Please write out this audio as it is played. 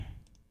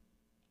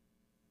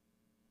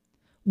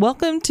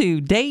Welcome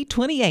to day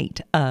 28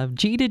 of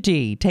G to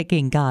G,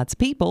 taking God's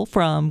people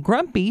from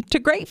grumpy to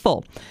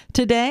grateful.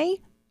 Today,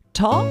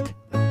 talk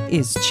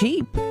is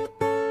cheap.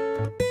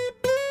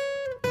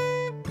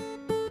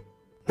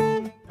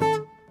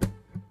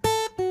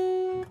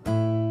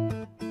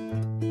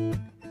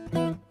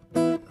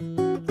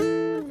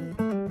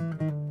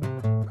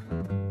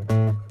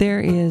 There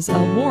is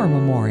a war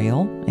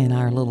memorial in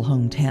our little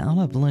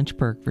hometown of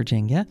Lynchburg,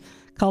 Virginia,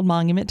 called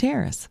Monument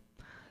Terrace.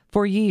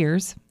 For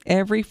years,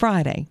 every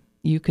Friday,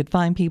 you could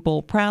find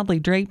people proudly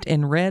draped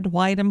in red,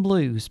 white, and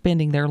blue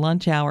spending their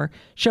lunch hour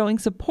showing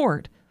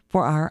support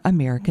for our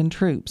American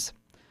troops.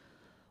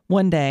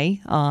 One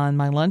day, on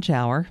my lunch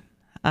hour,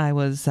 I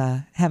was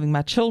having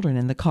my children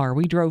in the car.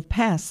 We drove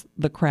past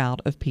the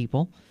crowd of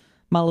people.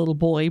 My little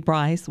boy,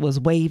 Bryce, was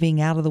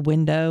waving out of the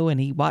window, and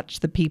he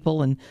watched the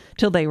people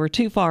until they were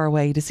too far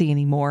away to see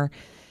any more.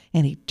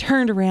 And he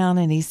turned around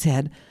and he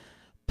said,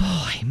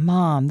 "Boy,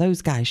 Mom,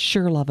 those guys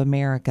sure love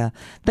America.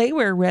 They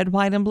wear red,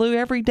 white, and blue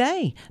every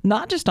day,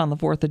 not just on the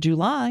 4th of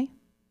July."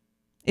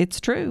 It's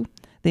true.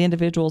 The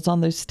individuals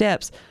on those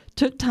steps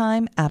took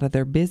time out of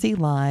their busy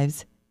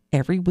lives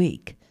every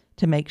week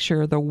to make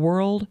sure the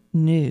world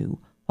knew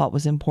what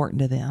was important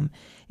to them.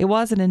 It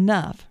wasn't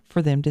enough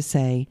for them to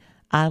say,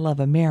 "I love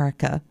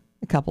America,"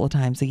 a couple of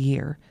times a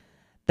year.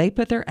 They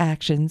put their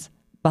actions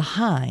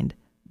behind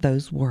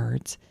those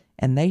words,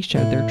 and they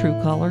showed their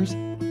true colors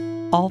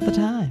all the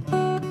time.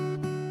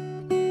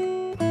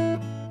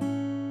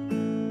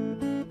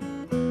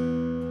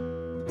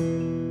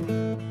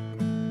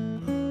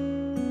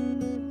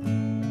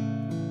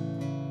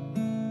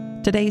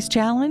 Today's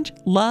challenge,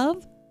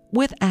 love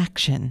with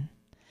action.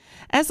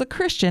 As a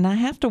Christian, I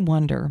have to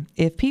wonder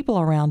if people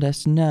around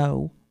us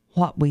know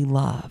what we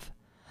love.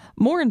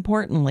 More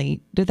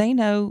importantly, do they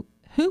know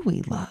who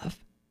we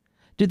love?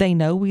 Do they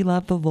know we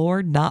love the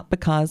Lord not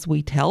because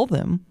we tell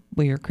them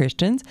we are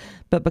Christians,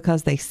 but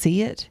because they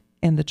see it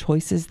in the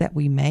choices that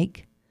we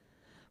make?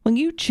 When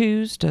you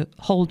choose to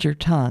hold your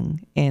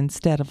tongue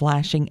instead of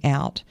lashing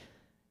out,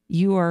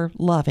 you are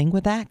loving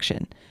with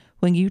action.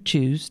 When you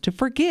choose to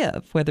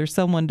forgive, whether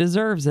someone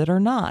deserves it or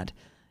not,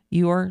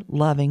 you are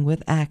loving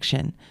with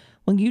action.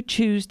 When you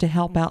choose to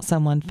help out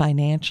someone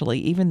financially,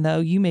 even though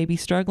you may be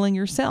struggling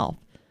yourself,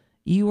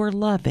 you are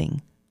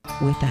loving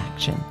with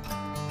action.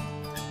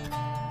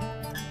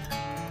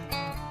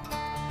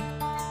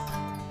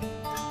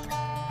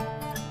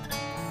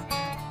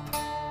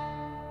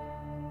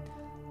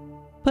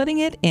 Putting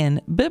it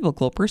in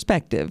biblical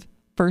perspective,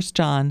 1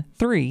 John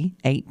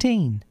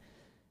 3:18.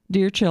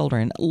 Dear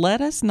children,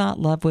 let us not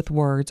love with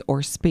words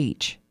or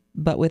speech,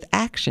 but with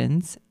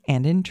actions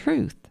and in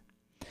truth.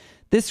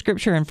 This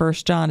scripture in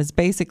 1 John is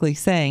basically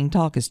saying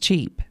talk is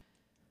cheap.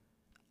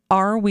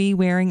 Are we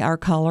wearing our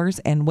colors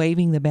and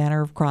waving the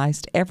banner of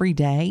Christ every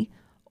day,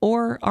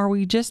 or are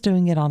we just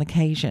doing it on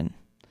occasion?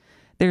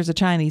 There's a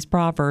Chinese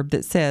proverb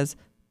that says,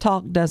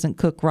 "Talk doesn't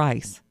cook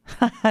rice."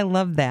 I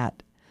love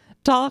that.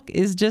 Talk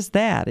is just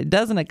that. It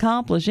doesn't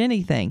accomplish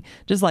anything.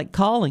 Just like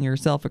calling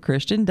yourself a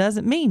Christian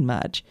doesn't mean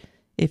much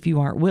if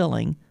you aren't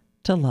willing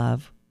to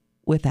love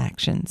with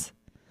actions.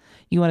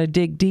 You want to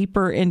dig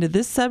deeper into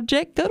this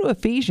subject? Go to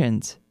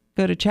Ephesians.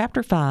 Go to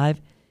chapter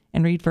 5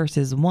 and read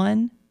verses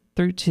 1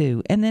 through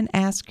 2, and then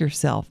ask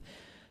yourself,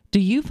 do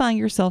you find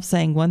yourself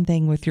saying one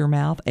thing with your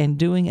mouth and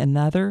doing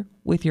another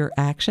with your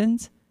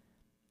actions?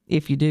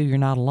 If you do, you're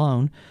not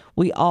alone.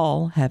 We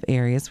all have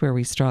areas where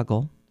we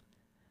struggle.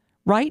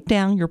 Write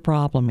down your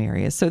problem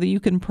areas so that you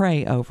can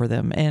pray over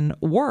them and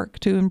work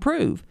to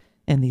improve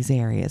in these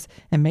areas,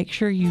 and make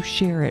sure you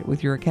share it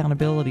with your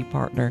accountability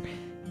partner,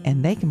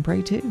 and they can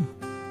pray too.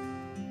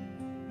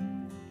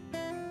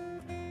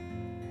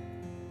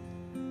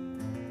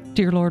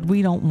 Dear Lord,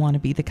 we don't want to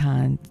be the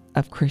kind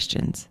of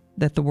Christians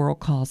that the world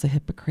calls a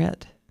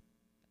hypocrite.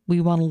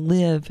 We want to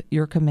live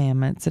your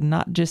commandments and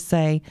not just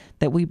say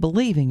that we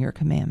believe in your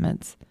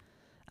commandments.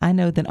 I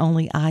know that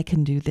only I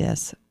can do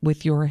this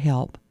with your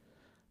help.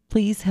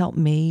 Please help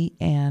me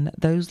and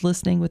those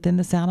listening within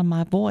the sound of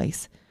my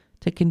voice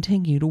to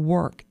continue to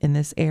work in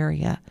this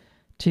area,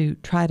 to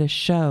try to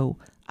show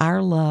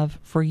our love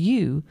for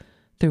you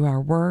through our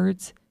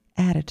words,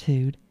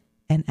 attitude,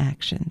 and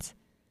actions.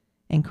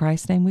 In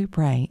Christ's name we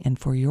pray, and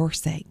for your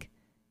sake,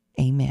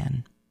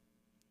 amen.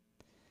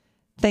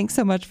 Thanks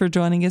so much for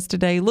joining us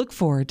today. Look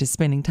forward to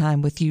spending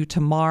time with you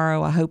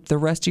tomorrow. I hope the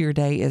rest of your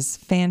day is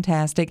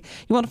fantastic.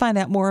 You want to find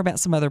out more about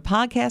some other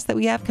podcasts that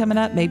we have coming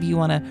up? Maybe you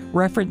want to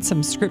reference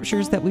some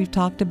scriptures that we've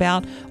talked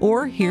about,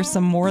 or hear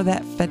some more of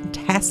that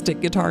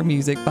fantastic guitar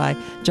music by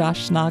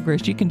Josh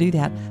Snodgrass. You can do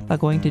that by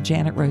going to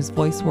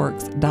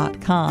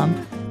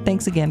JanetRoseVoiceWorks.com.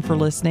 Thanks again for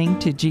listening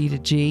to G to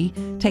G,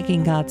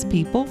 taking God's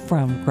people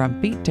from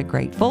grumpy to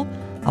grateful,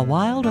 a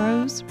Wild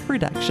Rose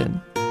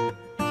production.